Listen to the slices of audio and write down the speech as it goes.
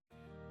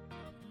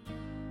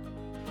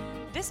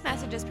This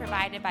message is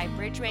provided by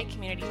Bridgeway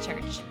Community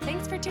Church.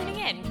 Thanks for tuning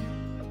in.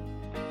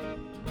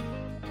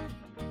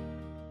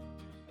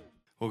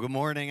 Well, good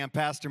morning. I'm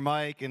Pastor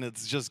Mike, and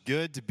it's just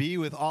good to be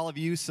with all of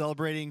you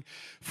celebrating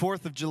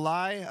 4th of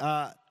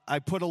July. I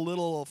put a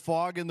little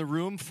fog in the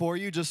room for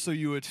you just so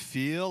you would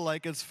feel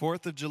like it's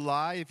 4th of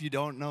July if you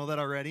don't know that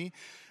already.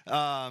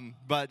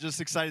 But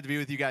just excited to be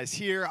with you guys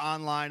here,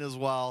 online as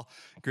well.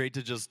 Great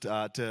to just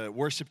to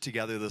worship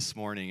together this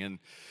morning. And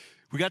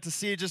we got to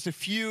see just a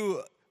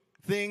few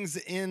things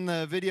in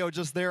the video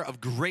just there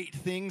of great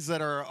things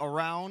that are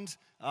around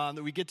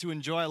that we get to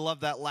enjoy. I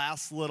love that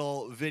last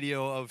little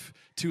video of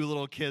two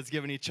little kids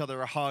giving each other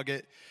a hug.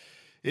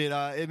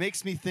 It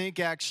makes me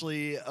think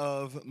actually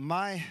of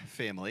my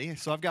family.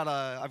 So I've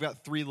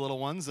got three little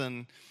ones,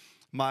 and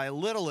my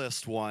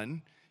littlest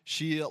one,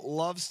 she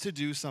loves to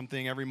do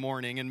something every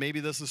morning, and maybe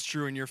this is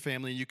true in your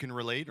family, you can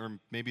relate, or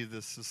maybe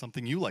this is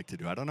something you like to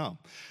do, I don't know.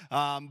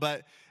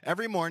 But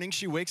every morning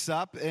she wakes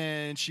up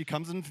and she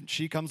comes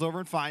over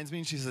and finds me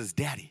and she says,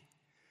 "Daddy,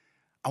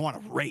 I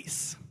want to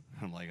race."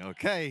 I'm like,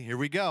 "Okay, here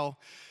we go."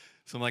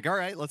 So I'm like, "All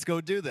right, let's go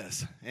do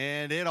this."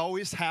 And it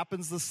always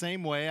happens the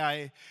same way.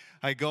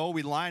 I go,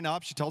 we line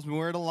up. She tells me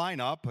where to line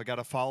up. I got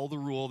to follow the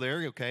rule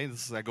there. Okay,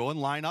 I go and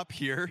line up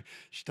here.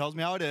 She tells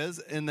me how it is,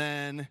 and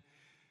then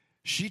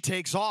she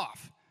takes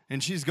off,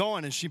 and she's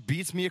going, and she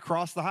beats me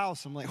across the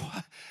house. I'm like,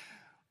 "What?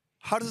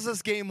 How does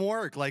this game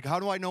work? Like, how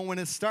do I know when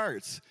it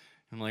starts?"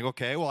 I'm like,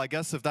 "Okay, well, I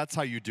guess if that's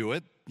how you do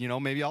it,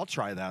 maybe I'll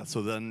try that."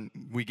 So then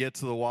we get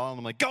to the wall, and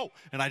I'm like, "Go!"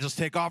 And I just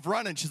take off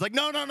running. She's like,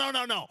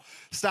 No.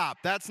 Stop.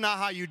 That's not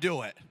how you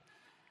do it."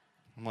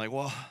 I'm like,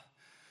 "Well,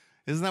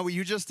 isn't that what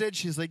you just did?"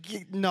 She's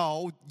like,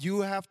 "No,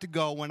 you have to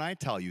go when I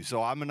tell you.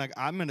 So I'm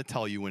gonna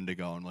tell you when to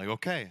go." I'm like,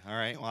 "Okay, all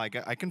right. Well,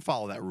 I can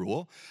follow that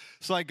rule."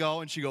 So I go,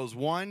 and she goes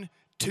 1,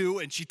 2,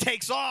 and she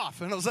takes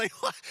off. And I was like,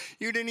 "What?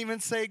 You didn't even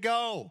say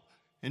go."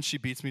 And she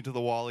beats me to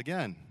the wall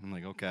again. I'm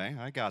like, "Okay,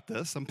 I got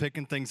this. I'm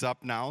picking things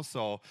up now,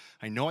 so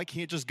I know I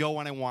can't just go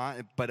when I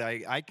want, but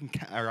I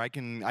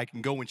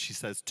can go when she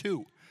says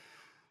 2.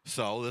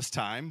 So this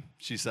time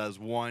she says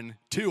 1,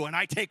 2, and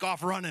I take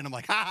off running. I'm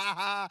like, "Ha ha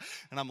ha,"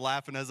 and I'm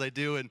laughing as I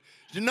do. And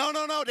she,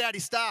 No, Daddy,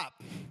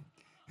 stop.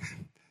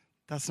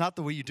 That's not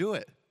the way you do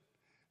it.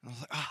 And I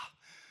was like,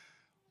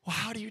 well,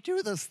 how do you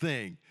do this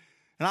thing?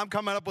 And I'm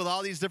coming up with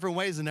all these different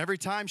ways, and every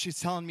time she's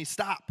telling me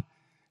stop.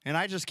 And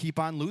I just keep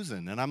on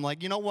losing. And I'm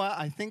like, "You know what?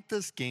 I think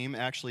this game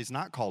actually is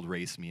not called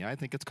Race Me. I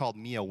think it's called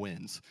Mia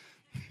Wins."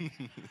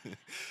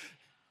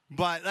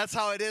 But that's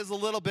how it is a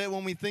little bit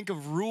when we think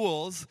of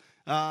rules.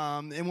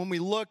 And when we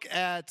look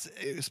at,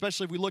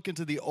 especially if we look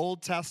into the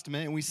Old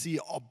Testament, and we see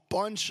a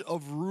bunch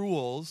of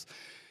rules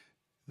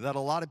that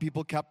a lot of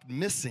people kept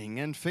missing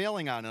and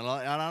failing on. And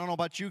I don't know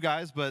about you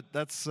guys, but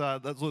those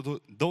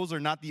are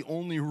not the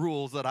only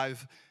rules that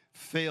I've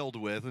failed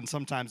with. And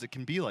sometimes it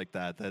can be like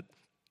that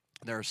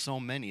there are so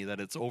many that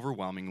it's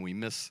overwhelming and we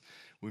miss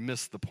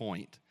the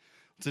point.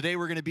 Today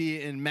we're going to be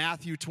in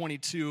Matthew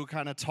 22,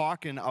 kind of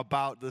talking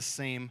about the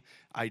same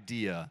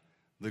idea,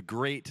 the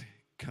great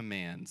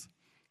commands.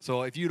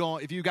 So if you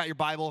got your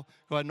Bible,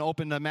 go ahead and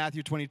open to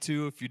Matthew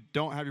 22. If you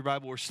don't have your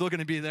Bible, we're still going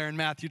to be there in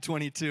Matthew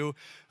 22.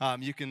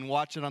 You can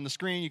watch it on the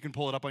screen. You can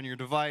pull it up on your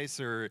device,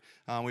 or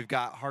we've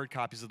got hard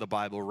copies of the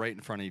Bible right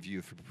in front of you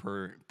if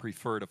you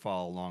prefer to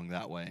follow along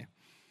that way.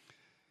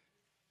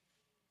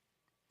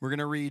 We're going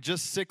to read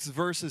just 6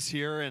 verses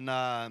here, and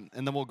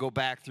then we'll go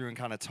back through and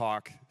kind of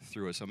talk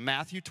through it. So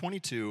Matthew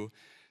 22,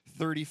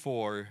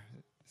 34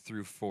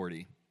 through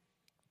 40.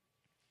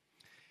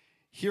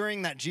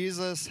 Hearing that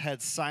Jesus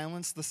had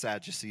silenced the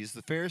Sadducees,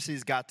 the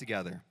Pharisees got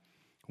together.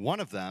 One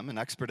of them, an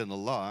expert in the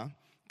law,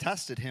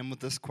 tested him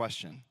with this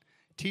question: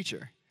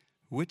 "Teacher,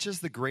 which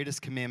is the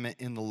greatest commandment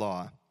in the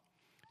law?"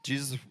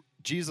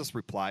 Jesus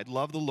replied,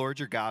 "Love the Lord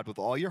your God with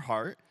all your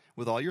heart,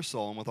 with all your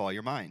soul, and with all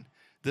your mind.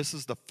 This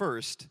is the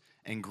first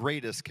and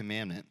greatest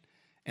commandment.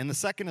 And the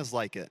second is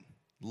like it: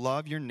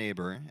 love your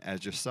neighbor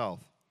as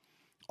yourself.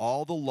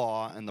 All the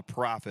law and the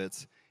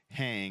prophets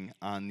hang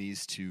on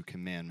these 2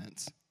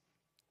 commandments."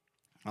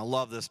 I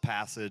love this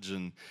passage,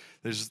 and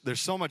there's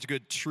so much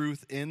good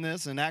truth in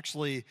this. And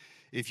actually,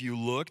 if you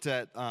looked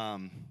at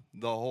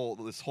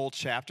this whole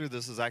chapter,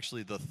 this is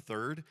actually the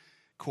 3rd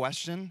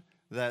question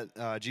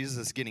that Jesus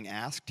is getting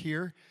asked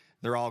here.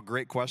 They're all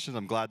great questions.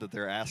 I'm glad that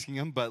they're asking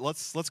them. But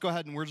let's go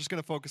ahead, and we're just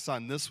going to focus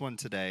on this one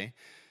today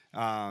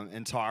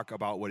and talk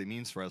about what it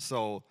means for us.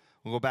 So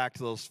we'll go back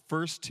to those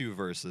first 2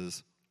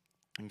 verses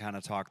and kind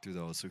of talk through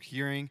those. So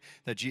hearing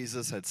that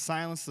Jesus had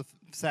silenced the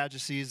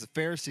Sadducees, the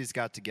Pharisees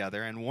got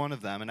together, and one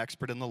of them, an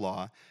expert in the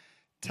law,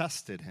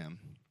 tested him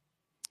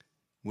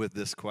with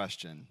this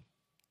question.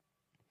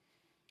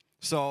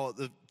 So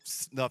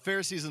the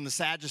Pharisees and the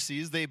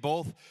Sadducees, they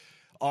both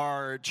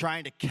are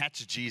trying to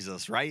catch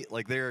Jesus, right?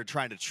 Like they're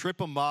trying to trip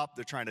him up,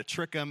 they're trying to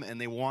trick him, and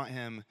they want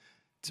him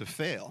to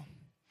fail.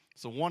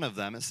 So one of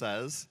them, it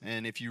says,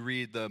 and if you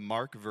read the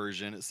Mark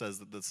version, it says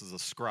that this is a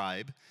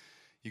scribe.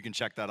 You can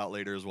check that out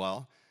later as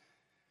well.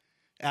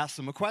 Asked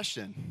him a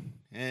question.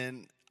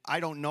 And I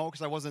don't know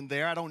because I wasn't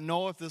there. I don't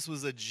know if this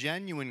was a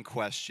genuine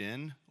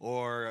question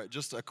or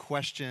just a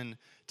question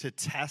to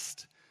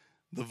test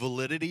the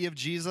validity of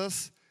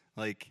Jesus.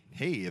 Like,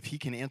 hey, if he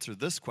can answer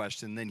this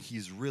question, then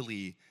he's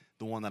really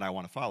the one that I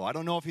want to follow. I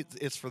don't know if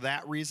it's for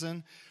that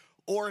reason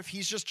or if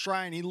he's just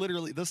trying. He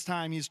literally, this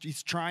time,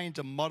 he's trying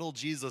to muddle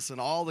Jesus and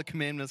all the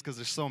commandments because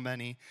there's so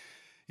many.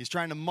 He's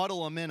trying to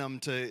muddle them in them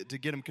to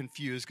get him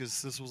confused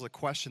because this was a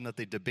question that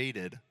they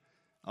debated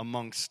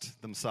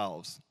amongst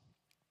themselves.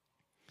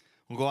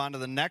 We'll go on to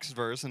the next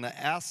verse, and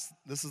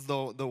this is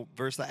the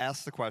verse that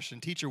asks the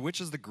question, Teacher,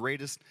 which is the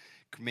greatest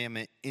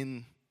commandment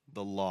in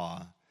the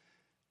law?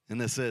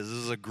 And this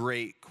is a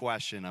great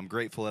question. I'm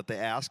grateful that they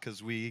ask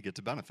because we get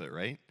to benefit,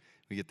 right?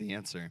 We get the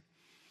answer.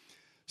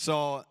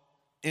 So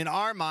in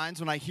our minds,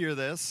 when I hear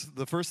this,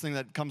 the first thing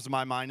that comes to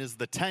my mind is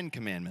the 10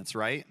 Commandments,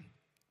 right?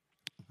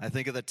 I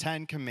think of the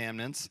 10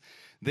 Commandments.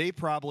 They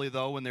probably,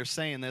 though, when they're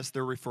saying this,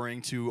 they're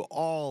referring to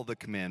all the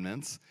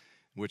commandments,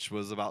 which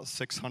was about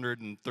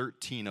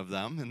 613 of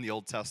them in the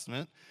Old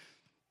Testament.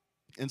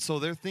 And so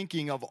they're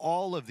thinking of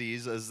all of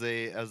these as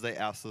they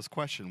ask this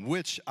question.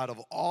 Which out of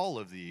all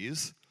of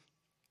these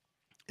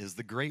is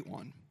the great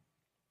one?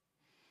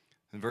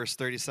 In verse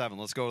 37,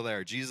 let's go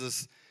there.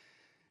 Jesus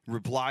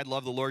replied,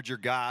 love the Lord your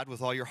God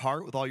with all your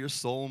heart, with all your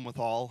soul, and with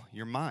all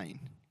your mind.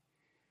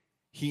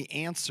 He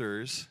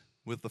answers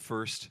with the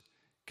first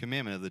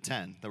commandment of the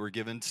 10 that were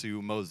given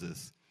to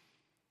Moses.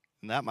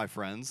 And that, my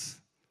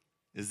friends,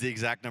 is the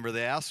exact number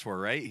they asked for,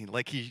 right?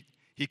 Like he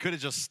could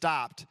have just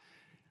stopped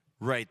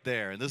right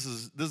there. And this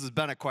has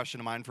been a question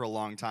of mine for a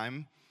long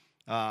time.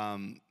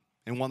 And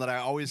one that I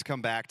always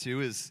come back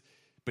to is,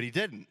 but he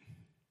didn't,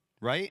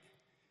 right?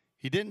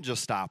 He didn't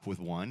just stop with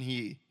one.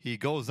 He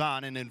goes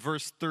on, and in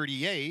verse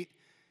 38,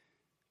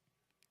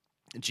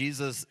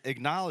 Jesus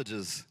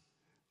acknowledges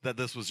that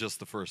this was just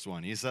the first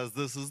one. He says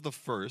this is the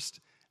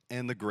first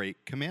and the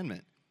great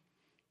commandment.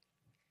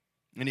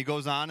 And he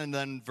goes on, and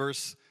then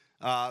verse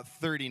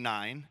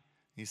 39,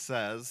 he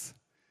says,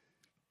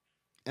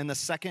 and the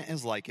second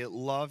is like it,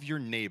 love your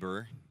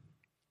neighbor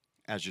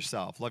as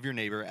yourself. Love your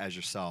neighbor as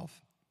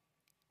yourself.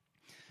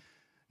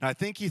 Now, I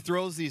think he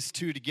throws these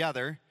two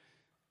together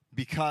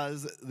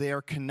because they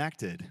are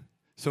connected.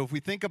 So if we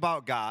think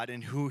about God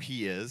and who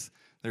he is,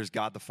 there's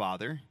God the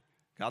Father,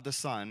 God the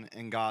Son,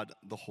 and God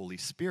the Holy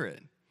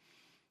Spirit.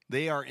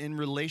 They are in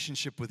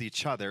relationship with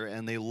each other,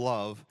 and they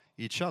love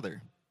each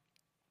other.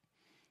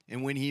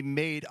 And when he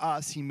made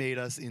us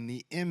in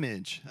the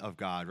image of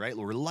God, right?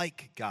 We're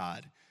like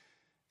God.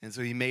 And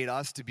so he made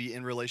us to be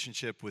in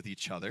relationship with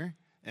each other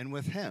and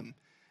with him.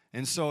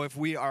 And so if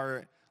we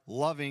are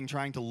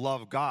trying to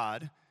love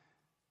God,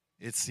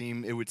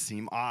 it would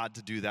seem odd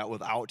to do that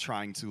without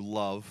trying to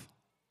love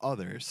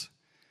others.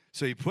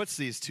 So he puts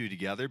these two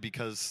together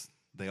because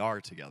they are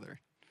together.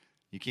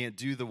 You can't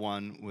do the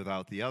one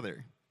without the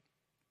other.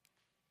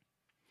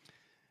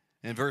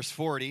 In verse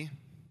 40,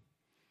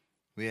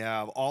 we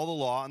have all the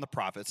law and the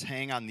prophets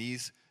hang on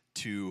these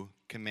two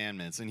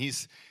commandments. And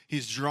he's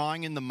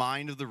drawing in the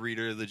mind of the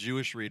reader, the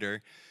Jewish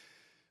reader,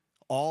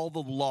 all the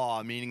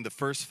law, meaning the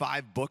first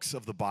 5 books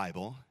of the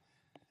Bible,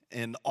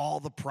 and all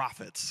the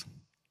prophets.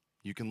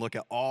 You can look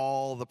at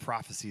all the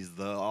prophecies,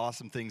 the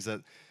awesome things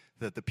that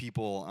the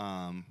people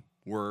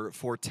were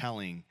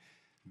foretelling.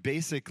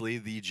 Basically,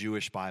 the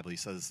Jewish Bible, he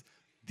says,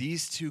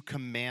 these two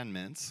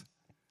commandments,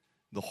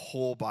 the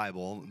whole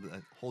Bible,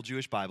 the whole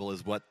Jewish Bible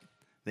is what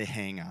they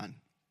hang on,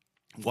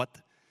 what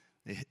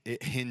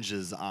it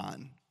hinges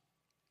on.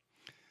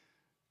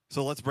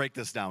 So let's break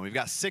this down. We've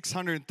got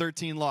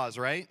 613 laws,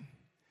 right?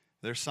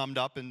 They're summed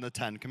up in the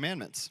 10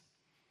 commandments.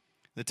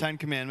 The 10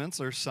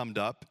 commandments are summed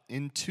up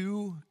in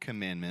 2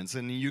 commandments.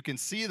 And you can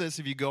see this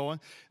if you go,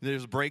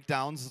 there's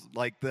breakdowns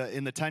like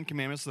in the 10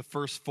 commandments, the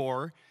first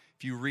 4.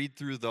 If you read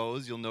through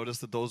those, you'll notice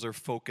that those are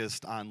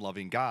focused on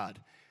loving God.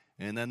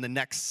 And then the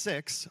next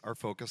 6 are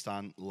focused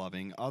on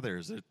loving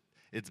others.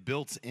 It's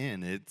built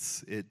in,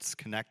 it's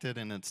connected,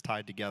 and it's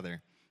tied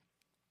together.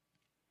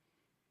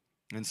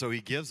 And so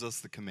he gives us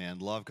the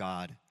command, love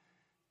God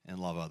and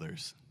love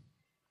others.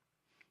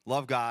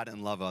 Love God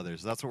and love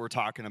others. That's what we're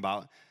talking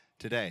about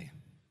today.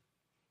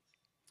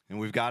 And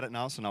we've got it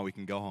now, so now we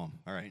can go home.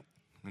 All right,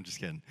 I'm just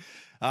kidding.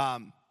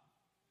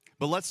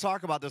 But let's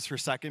talk about this for a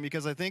second,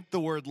 because I think the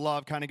word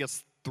love kind of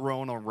gets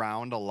thrown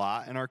around a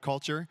lot in our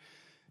culture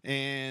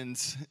and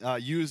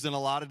used in a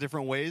lot of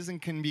different ways,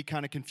 and can be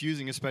kind of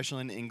confusing,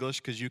 especially in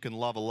English, because you can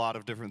love a lot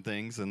of different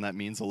things, and that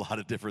means a lot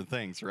of different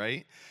things,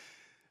 right?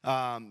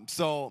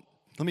 So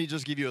let me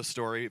just give you a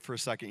story for a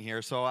second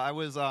here. So I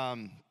was... have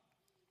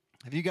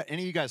any of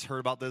you guys heard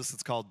about this?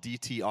 It's called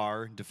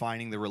DTR,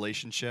 Defining the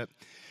Relationship.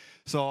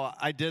 So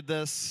I did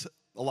this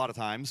a lot of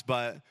times,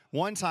 but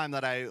one time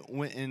that I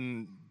went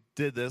and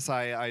did this,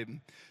 I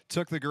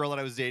took the girl that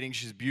I was dating.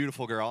 She's a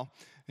beautiful girl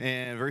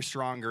and a very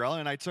strong girl,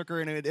 and I took her,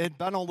 and it had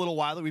been a little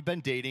while that we'd been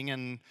dating,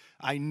 and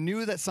I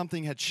knew that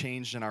something had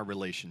changed in our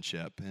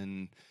relationship,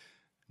 and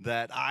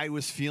that I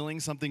was feeling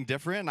something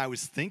different, and I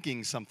was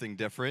thinking something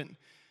different.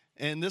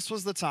 And this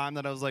was the time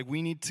that I was like,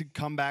 we need to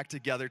come back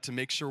together to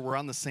make sure we're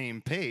on the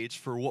same page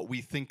for what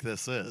we think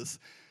this is.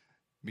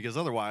 Because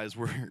otherwise,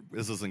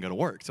 this isn't going to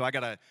work. So I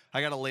gotta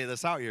lay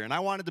this out here. And I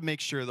wanted to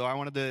make sure, though, I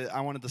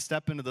wanted to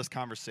step into this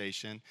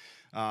conversation,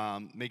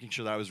 making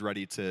sure that I was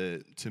ready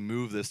to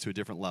move this to a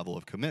different level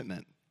of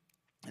commitment.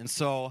 And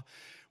so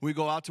we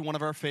go out to one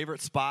of our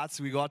favorite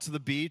spots. We go out to the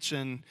beach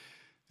and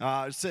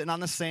sitting on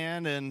the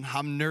sand, and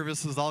I'm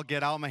nervous as I'll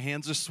get out. My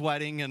hands are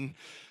sweating, and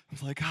I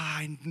was like,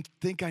 I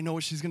think I know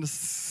what she's going to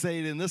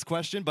say in this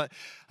question, but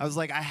I was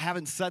like, I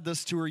haven't said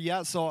this to her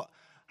yet. So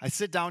I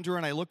sit down to her,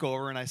 and I look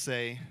over, and I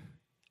say,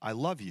 I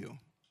love you.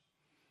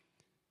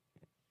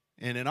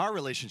 And in our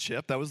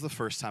relationship, that was the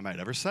first time I'd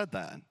ever said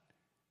that.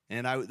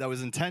 And that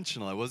was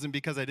intentional. It wasn't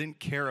because I didn't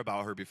care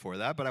about her before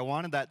that, but I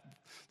wanted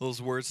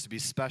those words to be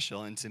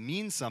special and to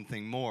mean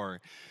something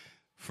more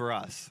for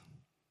us.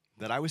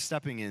 That I was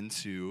stepping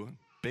into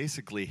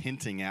basically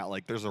hinting at,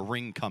 like, there's a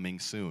ring coming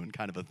soon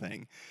kind of a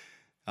thing.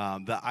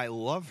 That I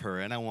love her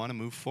and I want to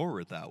move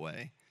forward that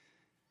way.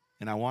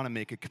 And I want to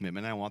make a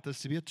commitment. And I want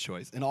this to be a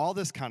choice and all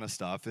this kind of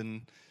stuff.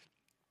 And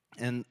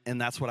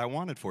that's what I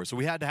wanted for. So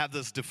we had to have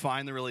this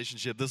define the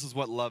relationship. This is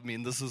what love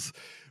means. This is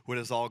what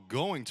it's all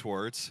going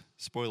towards.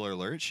 Spoiler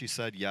alert, she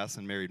said yes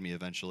and married me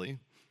eventually.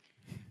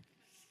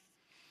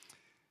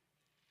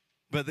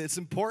 But it's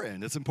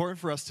important. It's important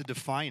for us to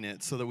define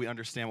it so that we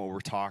understand what we're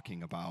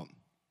talking about.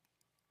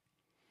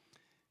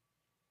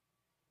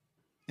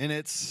 And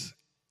it's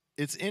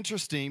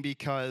interesting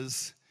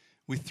because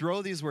we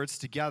throw these words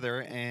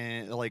together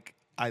and like,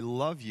 I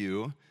love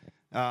you,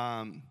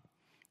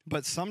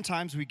 but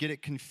sometimes we get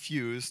it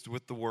confused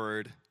with the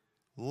word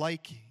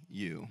like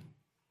you,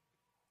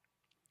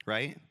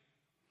 right?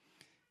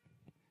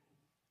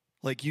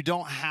 Like you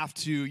don't have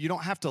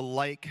to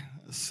like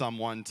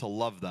someone to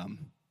love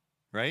them,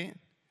 right?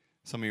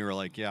 Some of you are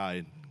like, yeah,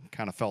 I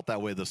kind of felt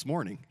that way this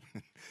morning.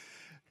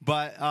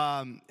 But,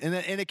 and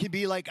it can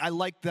be like, I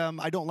like them,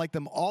 I don't like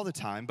them all the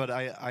time, but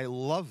I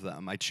love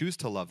them. I choose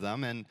to love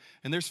them. And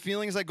there's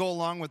feelings that go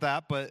along with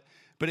that, but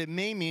it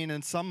may mean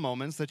in some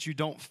moments that you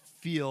don't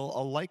feel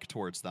a like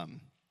towards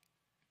them.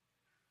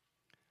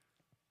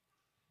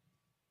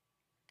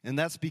 And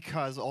that's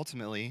because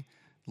ultimately,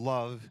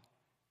 love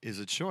is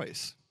a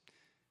choice.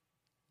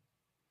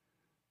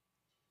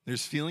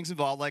 There's feelings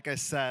involved, like I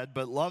said,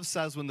 but love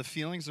says when the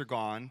feelings are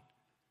gone,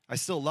 I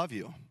still love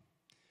you.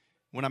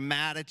 When I'm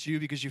mad at you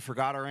because you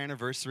forgot our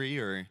anniversary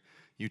or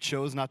you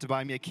chose not to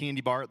buy me a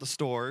candy bar at the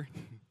store,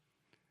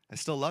 I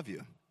still love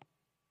you.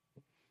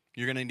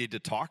 You're going to need to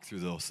talk through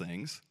those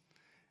things.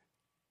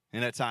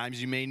 And at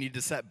times you may need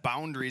to set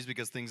boundaries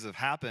because things have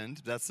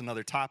happened. That's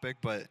another topic,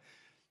 but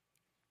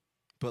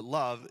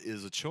love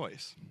is a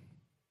choice.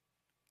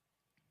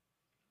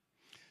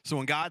 So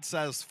when God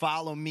says,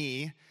 follow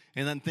me,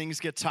 and then things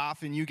get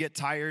tough and you get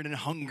tired and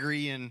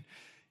hungry and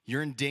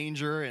you're in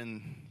danger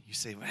and you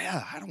say, well,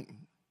 yeah, I don't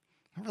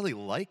really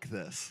like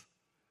this.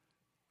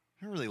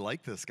 I don't really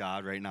like this,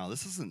 God, right now.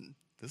 This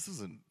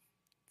isn't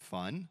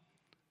fun.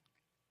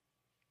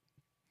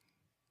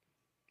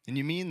 And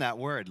you mean that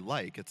word,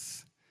 like.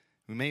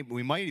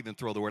 We might even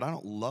throw the word, I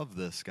don't love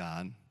this,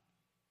 God.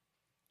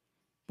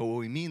 But what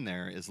we mean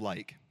there is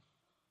like.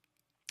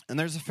 And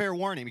there's a fair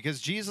warning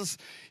because Jesus,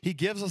 he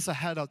gives us a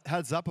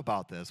heads up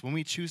about this. When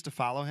we choose to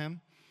follow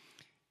him,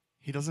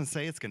 he doesn't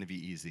say it's going to be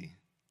easy,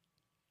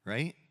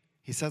 right?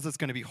 He says it's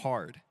going to be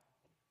hard.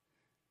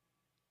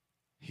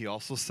 He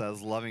also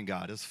says loving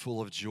God is full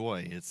of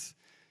joy.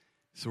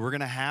 So we're going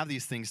to have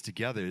these things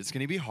together. It's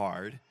going to be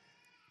hard,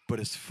 but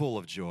it's full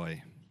of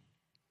joy.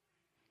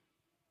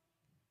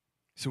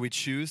 So we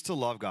choose to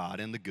love God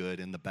in the good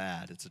and the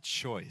bad. It's a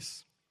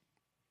choice.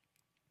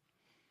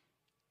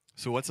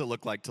 So what's it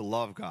look like to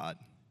love God?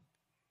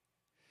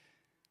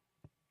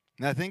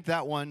 And I think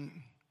that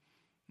one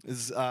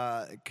is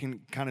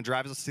can kind of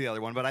drive us to the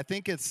other one, but I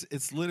think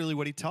it's literally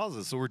what he tells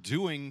us. So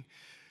to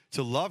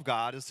love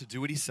God is to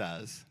do what he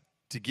says,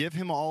 to give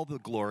him all the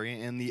glory,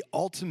 and the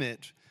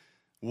ultimate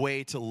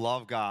way to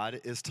love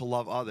God is to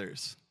love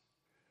others.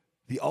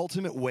 The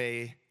ultimate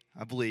way,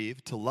 I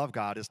believe, to love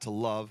God is to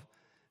love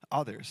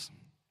others.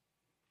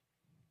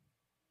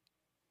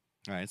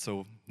 All right,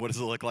 so what does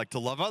it look like to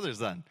love others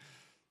then?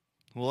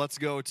 Well, let's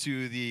go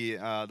to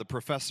the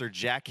professor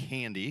Jack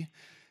Handey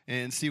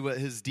and see what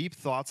his deep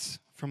thoughts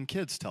from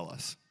kids tell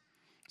us.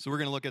 So we're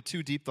going to look at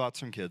 2 deep thoughts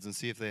from kids and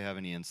see if they have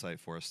any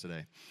insight for us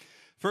today.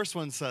 First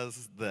one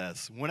says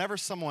this: whenever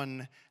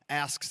someone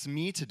asks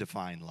me to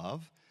define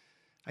love,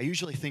 I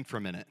usually think for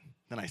a minute.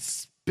 Then I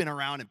spin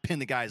around and pin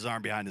the guy's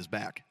arm behind his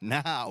back.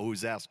 Now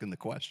who's asking the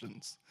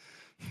questions?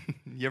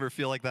 You ever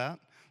feel like that?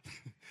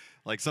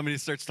 Like somebody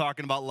starts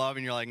talking about love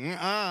and you're like,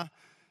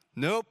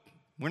 nope,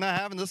 we're not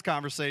having this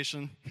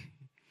conversation.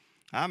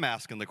 I'm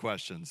asking the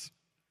questions.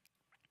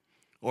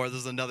 Or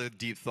there's another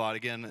deep thought.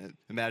 Again,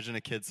 imagine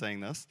a kid saying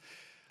this.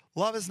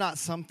 Love is not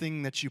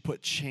something that you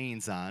put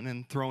chains on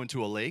and throw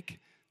into a lake.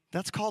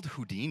 That's called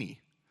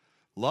Houdini.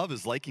 Love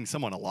is liking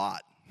someone a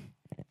lot.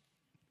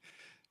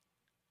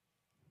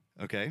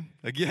 Okay,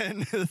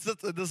 again,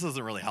 this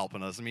isn't really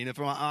helping us. I mean, if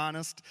I'm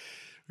honest,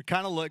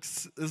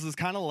 this is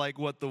kind of like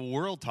what the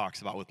world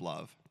talks about with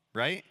love,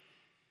 right?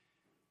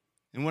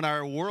 And when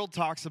our world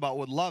talks about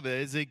what love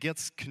is, it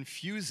gets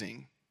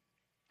confusing.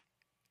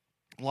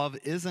 Love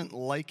isn't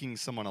liking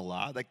someone a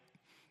lot.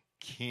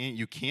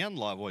 You can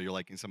love while you're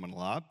liking someone a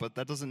lot, but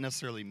that doesn't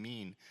necessarily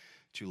mean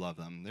to love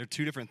them. They're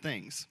two different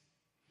things.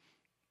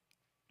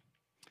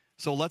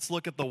 So let's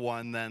look at the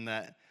one then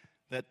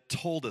that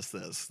told us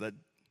this, that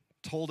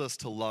told us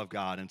to love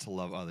God and to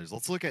love others.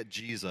 Let's look at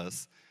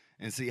Jesus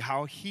and see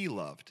how he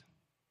loved.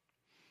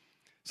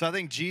 So I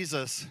think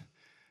Jesus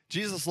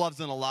loves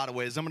in a lot of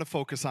ways. I'm going to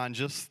focus on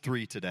just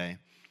 3 today.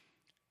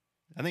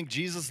 I think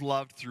Jesus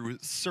loved through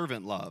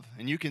servant love.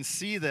 And you can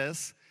see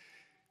this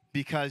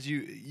because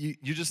you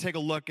just take a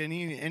look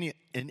in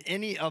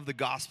any of the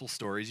gospel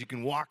stories. You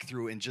can walk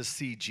through and just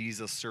see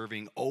Jesus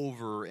serving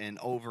over and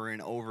over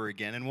and over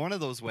again. And one of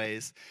those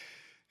ways,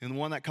 and the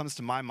one that comes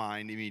to my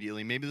mind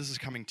immediately, maybe this is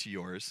coming to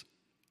yours,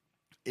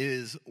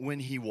 is when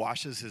he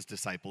washes his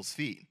disciples'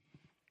 feet.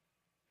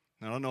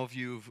 I don't know if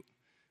you've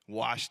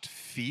washed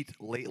feet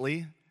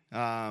lately,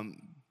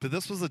 but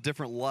this was a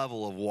different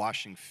level of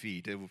washing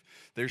feet.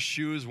 Their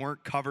shoes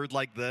weren't covered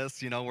like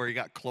this, where you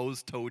got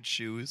closed-toed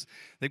shoes.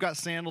 They've got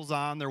sandals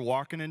on. They're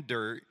walking in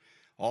dirt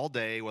all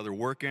day, whether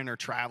working or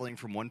traveling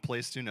from one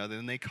place to another.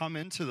 And they come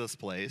into this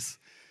place,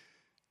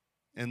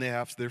 and they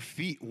have their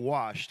feet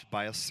washed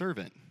by a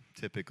servant,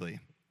 typically.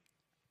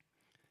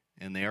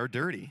 And they are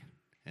dirty,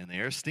 and they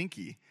are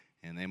stinky,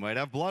 and they might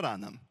have blood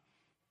on them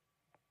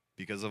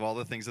because of all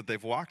the things that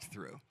they've walked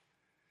through.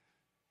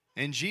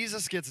 And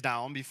Jesus gets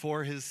down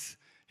before his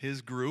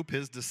group,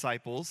 his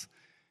disciples,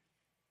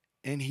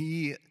 and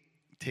he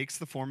takes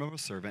the form of a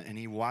servant and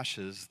he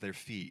washes their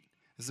feet.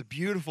 It's a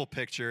beautiful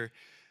picture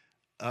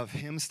of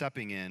him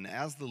stepping in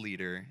as the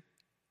leader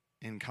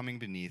and coming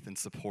beneath and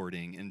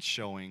supporting and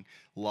showing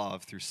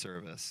love through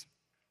service.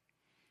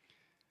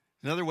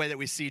 Another way that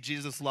we see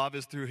Jesus' love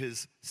is through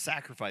his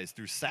sacrifice,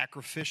 through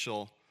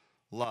sacrificial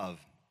love.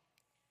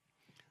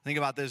 Think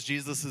about this.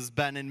 Jesus has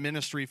been in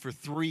ministry for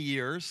 3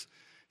 years.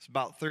 He's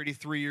about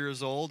 33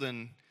 years old,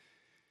 and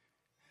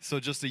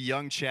so just a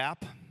young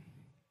chap.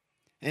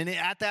 And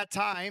at that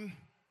time,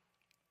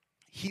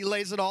 he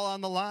lays it all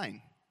on the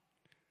line.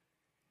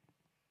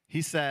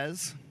 He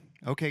says,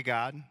 okay,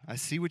 God, I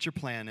see what your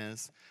plan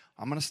is.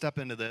 I'm going to step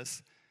into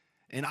this,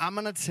 and I'm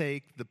going to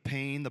take the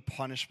pain, the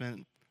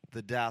punishment,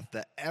 the death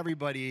that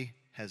everybody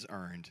has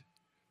earned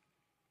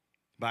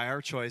by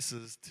our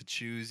choices to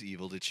choose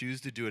evil, to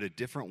choose to do it a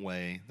different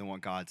way than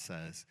what God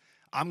says.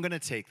 I'm going to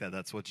take that.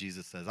 That's what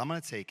Jesus says. I'm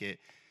going to take it.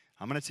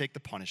 I'm going to take the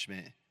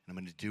punishment, and I'm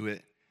going to do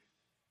it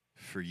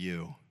for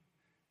you.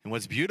 And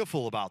what's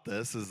beautiful about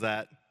this is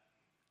that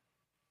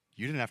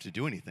you didn't have to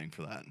do anything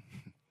for that.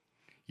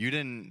 He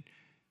didn't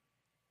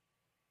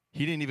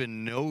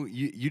even know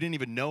you didn't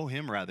even know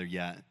him rather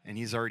yet, and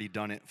he's already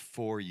done it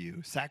for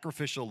you.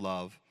 Sacrificial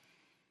love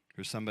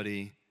for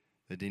somebody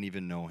that didn't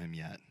even know him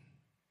yet.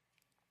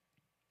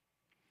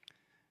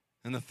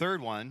 And the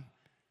third one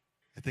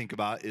I think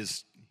about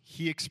is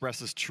he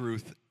expresses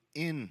truth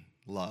in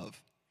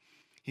love.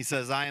 He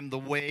says, I am the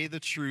way, the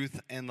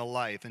truth, and the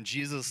life. And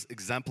Jesus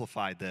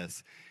exemplified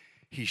this.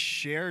 He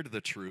shared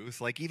the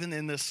truth, like even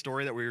in this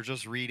story that we were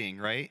just reading,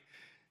 right?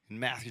 In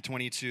Matthew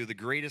 22, the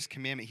greatest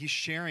commandment, he's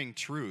sharing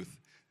truth.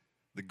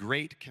 The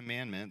great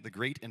commandment, the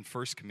great and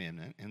first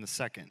commandment, and the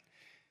second.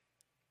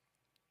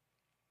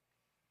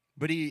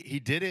 But he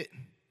did it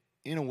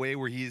in a way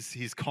where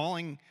he's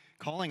calling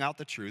out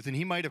the truth, and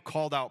he might have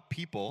called out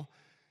people,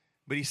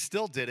 but he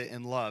still did it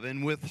in love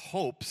and with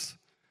hopes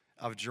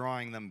of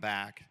drawing them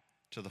back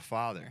to the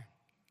Father.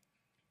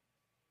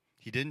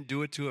 He didn't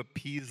do it to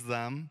appease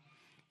them.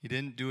 He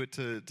didn't do it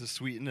to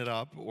sweeten it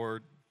up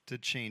or to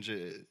change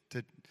it.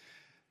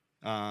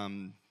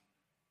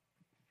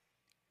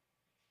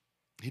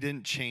 He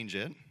didn't change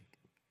it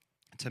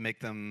to make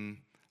them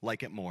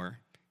like it more.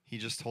 He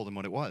just told them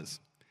what it was.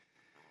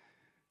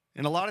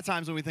 And a lot of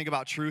times when we think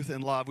about truth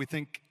and love, we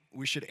think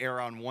we should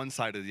err on one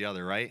side or the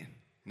other, right?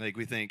 Like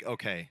we think,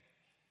 okay,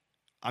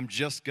 I'm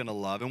just going to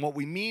love. And what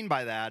we mean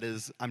by that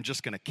is I'm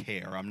just going to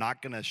care. I'm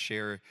not going to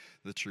share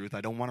the truth. I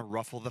don't want to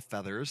ruffle the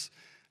feathers.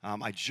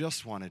 I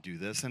just want to do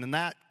this. And in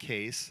that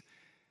case,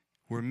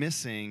 we're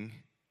missing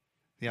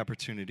the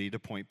opportunity to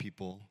point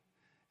people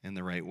in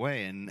the right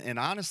way. And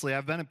honestly,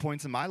 I've been at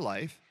points in my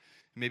life,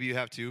 maybe you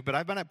have too, but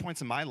I've been at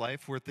points in my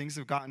life where things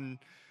have gotten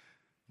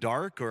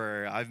dark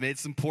or I've made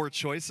some poor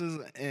choices,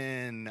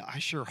 and I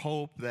sure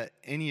hope that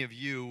any of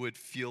you would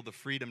feel the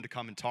freedom to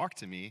come and talk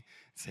to me and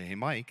say, hey,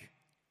 Mike,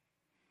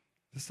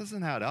 this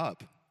doesn't add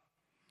up.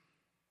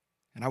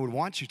 And I would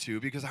want you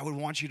to, because I would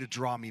want you to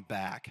draw me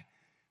back,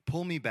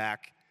 pull me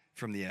back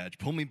from the edge,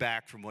 pull me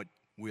back from what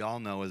we all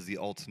know is the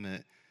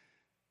ultimate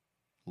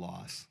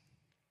loss.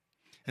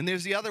 And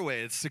there's the other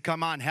way. It's to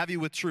come on heavy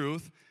with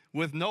truth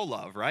with no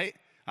love, right?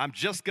 I'm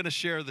just going to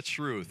share the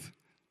truth.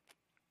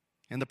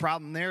 And the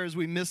problem there is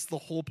we miss the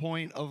whole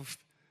point of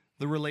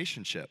the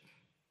relationship.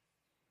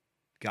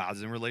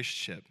 God's in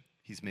relationship.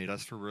 He's made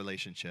us for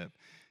relationship.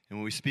 And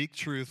when we speak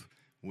truth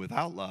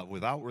without love,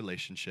 without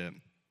relationship,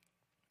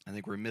 I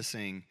think we're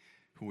missing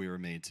who we were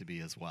made to be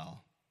as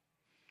well.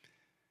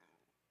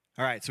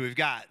 All right, so we've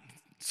got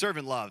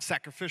servant love,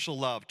 sacrificial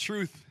love,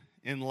 truth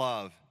in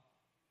love.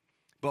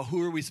 But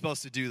who are we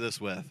supposed to do this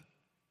with?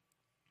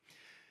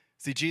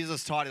 See,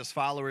 Jesus taught his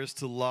followers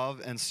to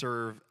love and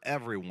serve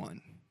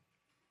everyone,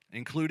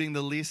 including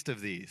the least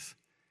of these,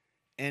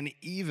 and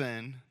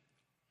even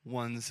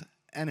one's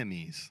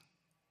enemies.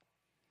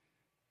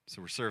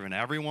 So we're serving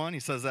everyone. He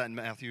says that in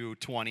Matthew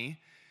 20,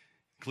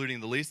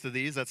 including the least of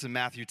these. That's in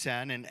Matthew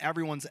 10. And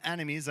everyone's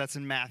enemies, that's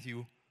in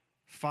Matthew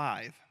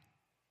 5.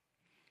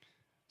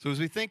 So as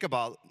we think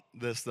about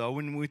this, though,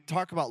 when we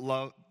talk about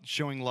love,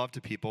 showing love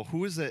to people,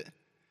 who's it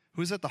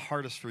the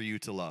hardest for you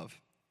to love?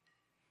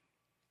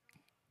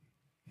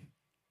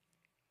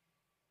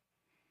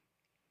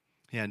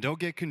 Yeah, and don't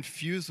get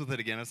confused with it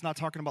again. It's not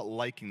talking about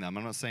liking them.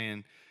 I'm not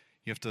saying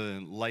you have to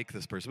like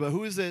this person, but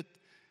who is it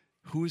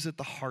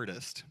the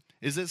hardest?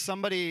 Is it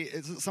somebody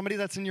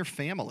that's in your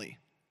family?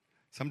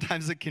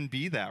 Sometimes it can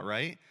be that,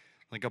 right?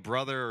 Like a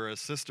brother or a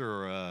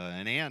sister or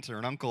an aunt or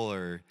an uncle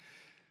or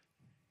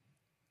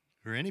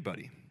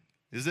anybody.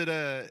 Is it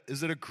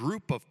a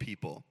group of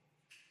people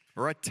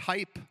or a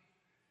type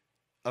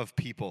of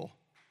people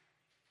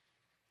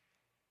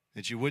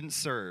that you wouldn't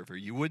serve or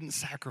you wouldn't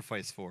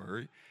sacrifice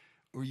for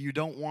or you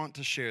don't want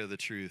to share the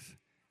truth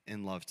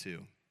in love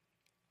to?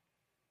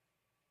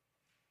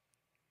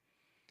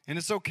 And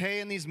it's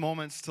okay in these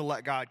moments to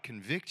let God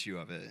convict you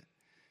of it.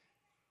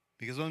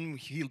 Because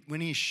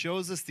when he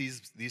shows us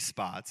these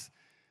spots,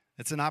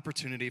 it's an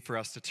opportunity for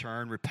us to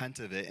turn, repent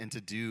of it, and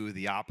to do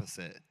the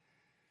opposite.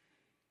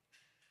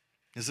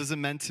 This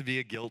isn't meant to be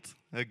a guilt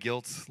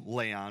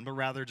lay on, but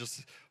rather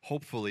just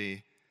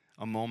hopefully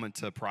a moment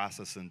to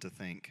process and to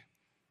think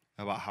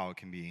about how it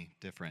can be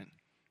different.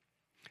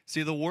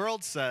 See, the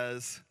world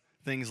says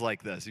things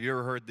like this. Have you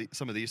ever heard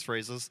some of these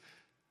phrases?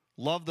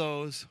 Love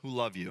those who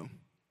love you.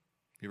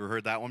 You ever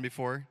heard that one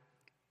before?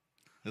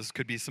 This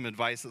could be some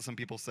advice that some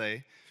people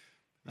say.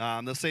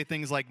 They'll say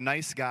things like,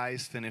 nice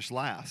guys finish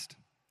last.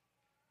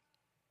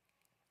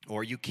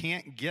 Or you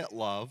can't get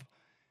love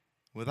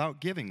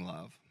without giving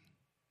love.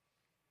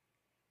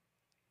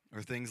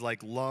 Or things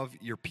like, love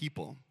your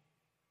people.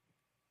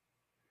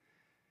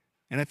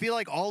 And I feel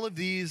like all of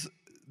these,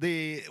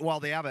 while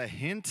they have a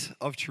hint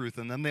of truth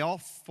in them, they all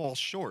fall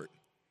short.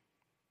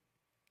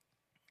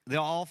 They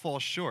all fall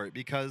short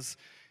because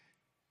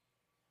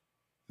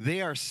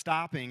they are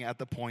stopping at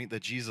the point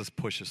that Jesus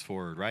pushes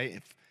forward,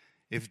 right?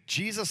 If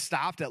Jesus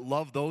stopped at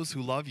love those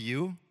who love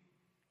you,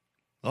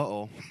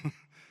 I'm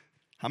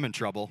in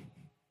trouble,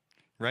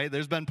 right?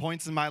 There's been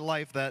points in my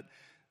life that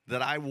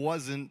I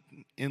wasn't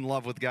in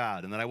love with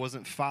God and that I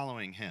wasn't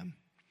following him.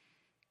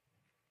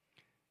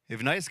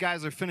 If nice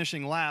guys are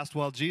finishing last,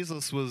 well,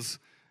 Jesus was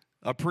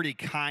a pretty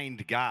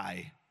kind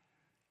guy.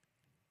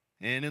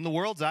 And in the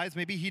world's eyes,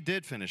 maybe he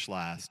did finish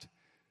last.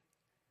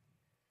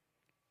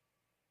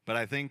 But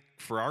I think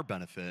for our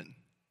benefit,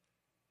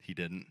 he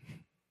didn't.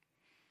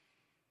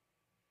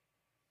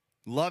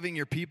 Loving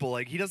your people,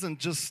 like he doesn't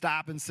just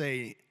stop and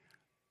say,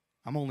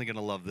 I'm only going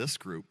to love this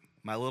group.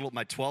 My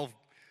 12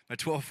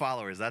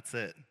 followers, that's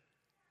it.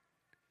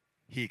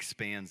 He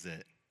expands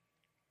it.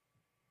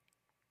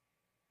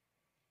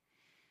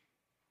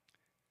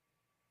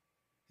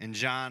 In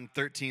John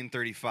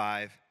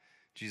 13:35,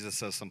 Jesus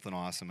says something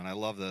awesome, and I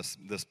love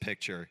this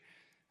picture.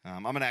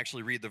 I'm going to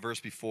actually read the verse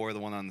before the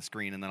one on the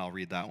screen, and then I'll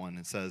read that one.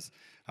 It says,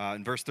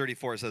 in verse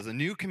 34, it says, a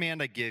new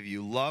command I give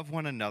you, love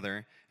one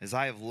another as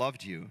I have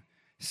loved you,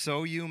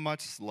 so you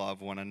must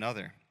love one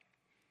another.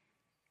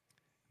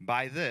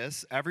 By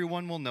this,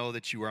 everyone will know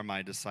that you are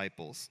my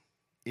disciples,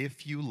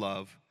 if you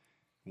love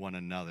one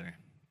another.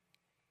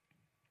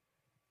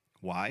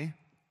 Why?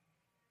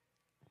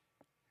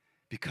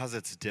 Because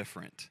it's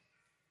different.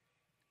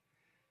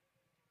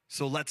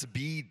 So let's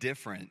be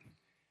different.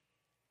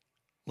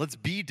 Let's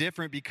be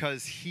different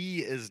because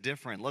he is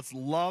different. Let's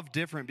love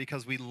different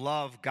because we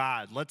love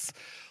God. Let's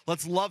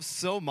love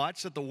so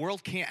much that the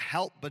world can't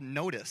help but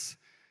notice.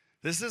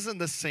 This isn't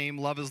the same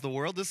love as the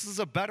world. This is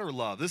a better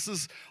love. This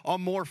is a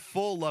more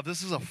full love.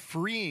 This is a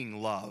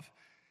freeing love.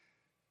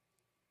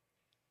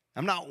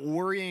 I'm not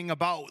worrying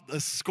about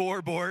the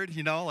scoreboard,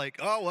 like,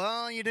 oh,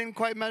 well, you didn't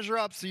quite measure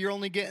up, so you're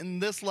only getting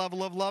this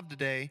level of love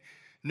today.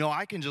 No,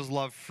 I can just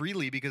love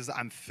freely because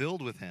I'm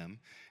filled with him,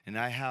 and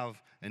I have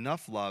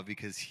enough love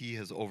because he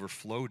has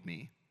overflowed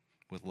me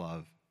with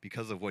love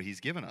because of what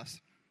he's given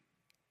us.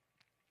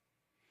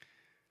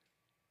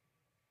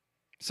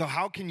 So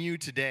how can you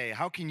today,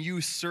 how can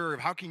you serve,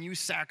 how can you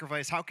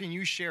sacrifice, how can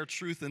you share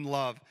truth and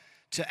love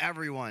to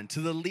everyone,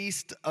 to the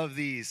least of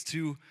these,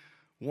 to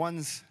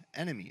one's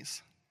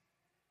enemies?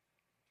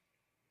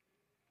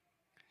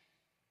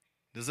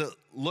 Does it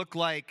look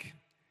like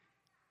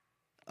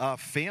a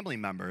family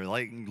member,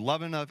 like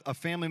loving a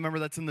family member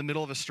that's in the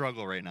middle of a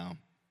struggle right now?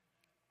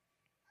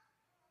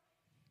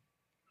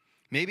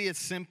 Maybe it's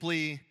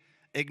simply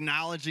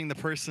acknowledging the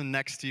person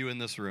next to you in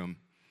this room,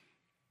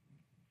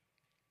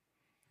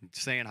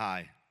 saying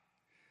hi.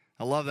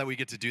 I love that we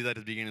get to do that at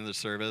the beginning of the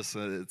service.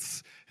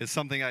 It's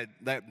something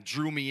that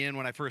drew me in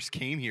when I first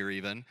came here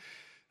even.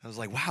 I was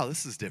like, wow,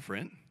 this is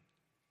different,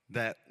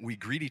 that we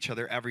greet each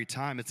other every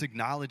time. It's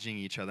acknowledging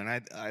each other.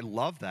 And I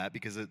love that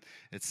because it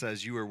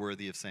says you are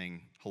worthy of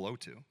saying hello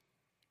to.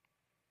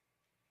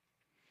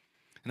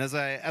 And as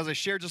I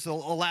share just a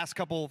last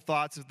couple of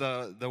thoughts, if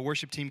the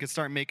worship team could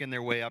start making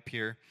their way up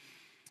here.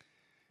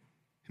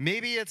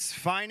 Maybe it's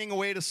finding a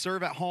way to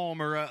serve at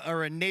home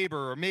or a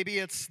neighbor, or maybe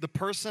it's the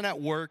person at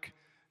work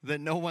that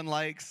no one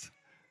likes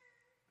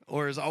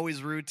or is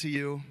always rude to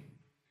you.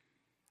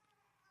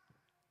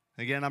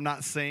 Again, I'm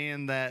not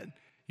saying that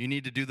you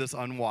need to do this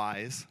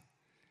unwise,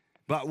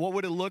 but what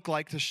would it look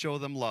like to show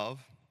them love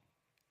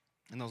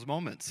in those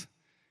moments?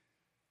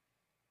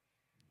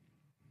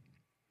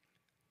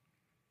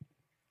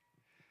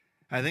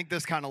 I think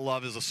this kind of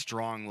love is a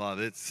strong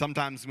love. It's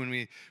sometimes when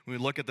we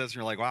look at this and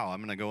you're like, wow, I'm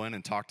going to go in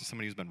and talk to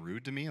somebody who's been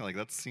rude to me. Like,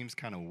 that seems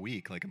kind of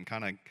weak. Like,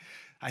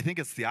 I think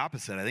it's the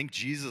opposite. I think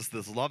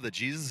this love that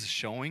Jesus is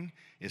showing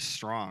is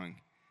strong.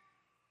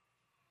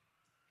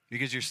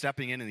 Because you're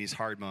stepping into these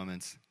hard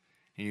moments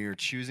and you're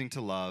choosing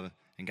to love,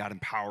 and God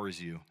empowers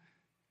you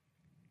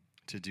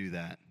to do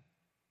that.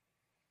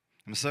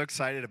 I'm so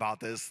excited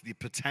about this, the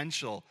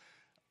potential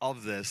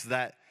of this,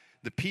 that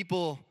the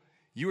people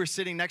you are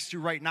sitting next to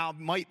right now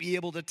might be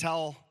able to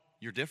tell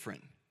you're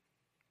different.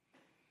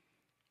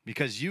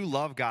 Because you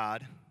love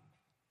God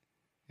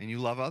and you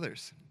love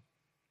others.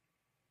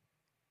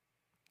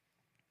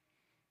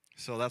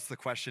 So that's the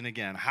question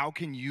again. How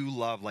can you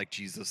love like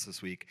Jesus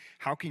this week?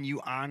 How can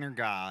you honor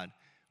God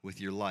with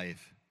your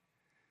life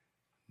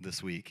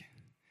this week?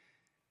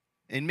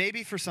 And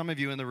maybe for some of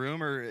you in the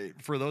room, or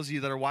for those of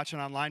you that are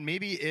watching online,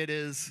 maybe it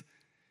is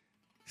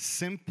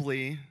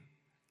simply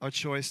a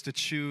choice to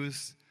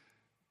choose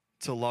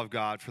to love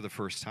God for the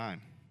first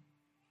time.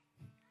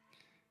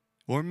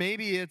 Or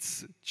maybe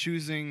it's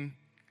choosing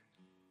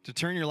to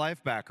turn your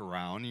life back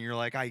around, and you're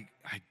like, I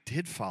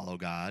did follow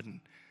God,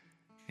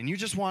 and you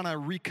just want to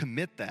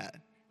recommit that.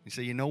 You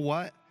say, you know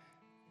what?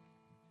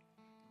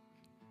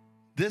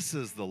 This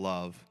is the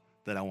love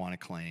that I want to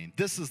claim.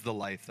 This is the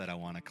life that I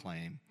want to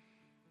claim.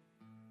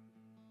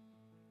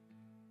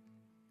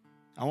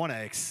 I want to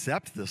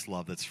accept this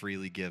love that's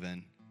freely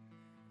given,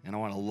 and I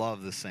want to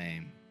love the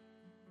same.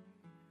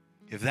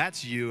 If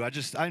that's you,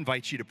 I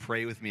invite you to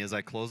pray with me as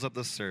I close up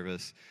this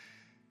service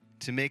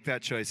to make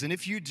that choice. And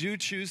if you do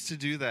choose to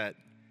do that,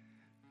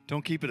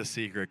 don't keep it a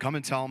secret. Come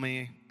and tell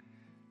me.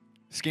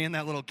 Scan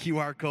that little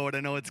QR code.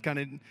 I know it's kind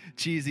of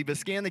cheesy, but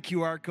scan the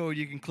QR code.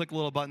 You can click a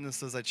little button that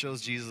says, I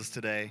chose Jesus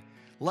today.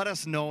 Let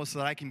us know so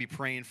that I can be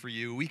praying for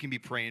you. We can be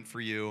praying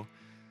for you.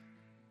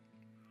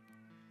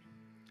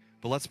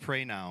 But let's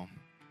pray now.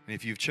 And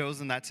if you've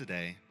chosen that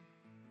today,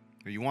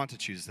 or you want to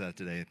choose that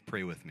today,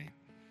 pray with me.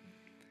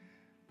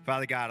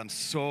 Father God, I'm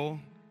so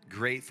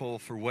grateful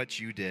for what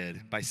you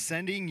did by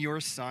sending your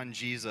son,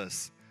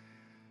 Jesus,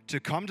 to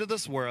come to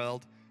this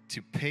world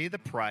to pay the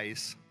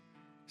price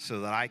so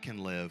that I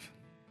can live.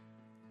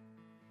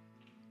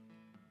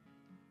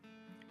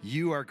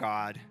 You are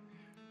God.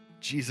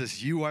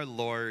 Jesus, you are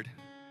Lord,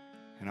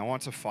 and I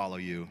want to follow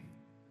you.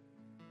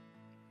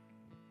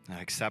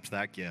 I accept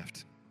that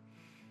gift.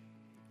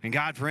 And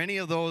God, for any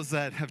of those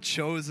that have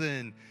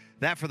chosen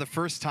that for the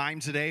first time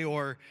today,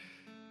 or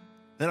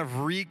that have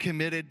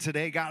recommitted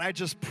today, God, I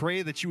just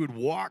pray that you would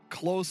walk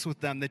close with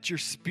them, that your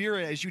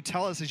Spirit, as you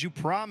tell us, as you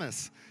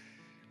promise,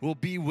 will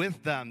be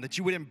with them, that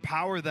you would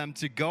empower them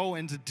to go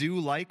and to do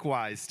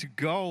likewise, to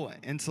go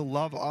and to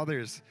love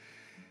others.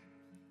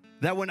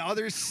 That when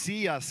others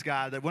see us,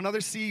 God, that when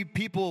others see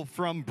people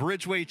from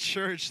Bridgeway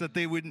Church, that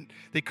they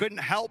couldn't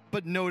help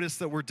but notice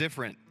that we're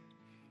different,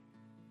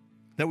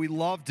 that we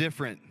love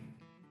different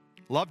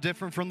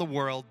from the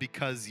world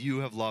because you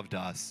have loved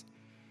us.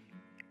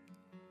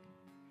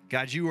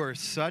 God, you are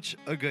such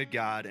a good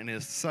God, and it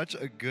is such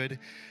a good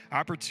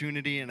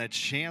opportunity and a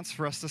chance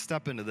for us to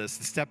step into this,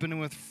 to step into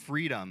with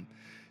freedom,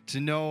 to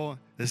know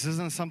this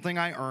isn't something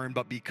I earned,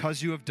 but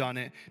because you have done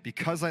it,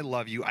 because I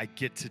love you, I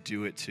get to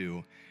do it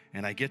too.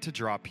 And I get to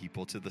draw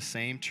people to the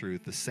same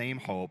truth, the same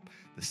hope,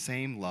 the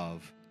same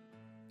love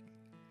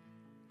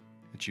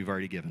that you've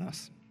already given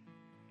us.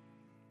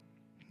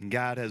 And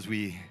God, as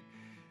we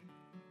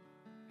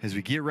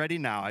get ready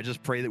now, I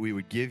just pray that we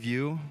would give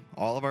you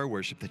all of our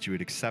worship, that you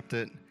would accept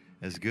it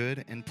as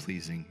good and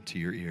pleasing to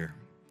your ear.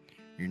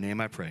 In your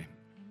name I pray.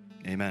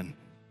 Amen.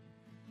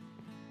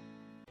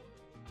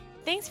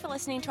 Thanks for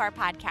listening to our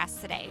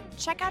podcast today.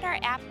 Check out our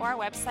app or our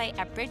website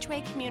at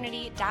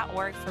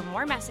bridgewaycommunity.org for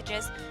more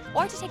messages,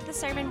 or to take the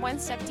sermon one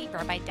step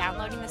deeper by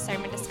downloading the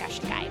sermon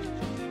discussion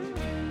guide.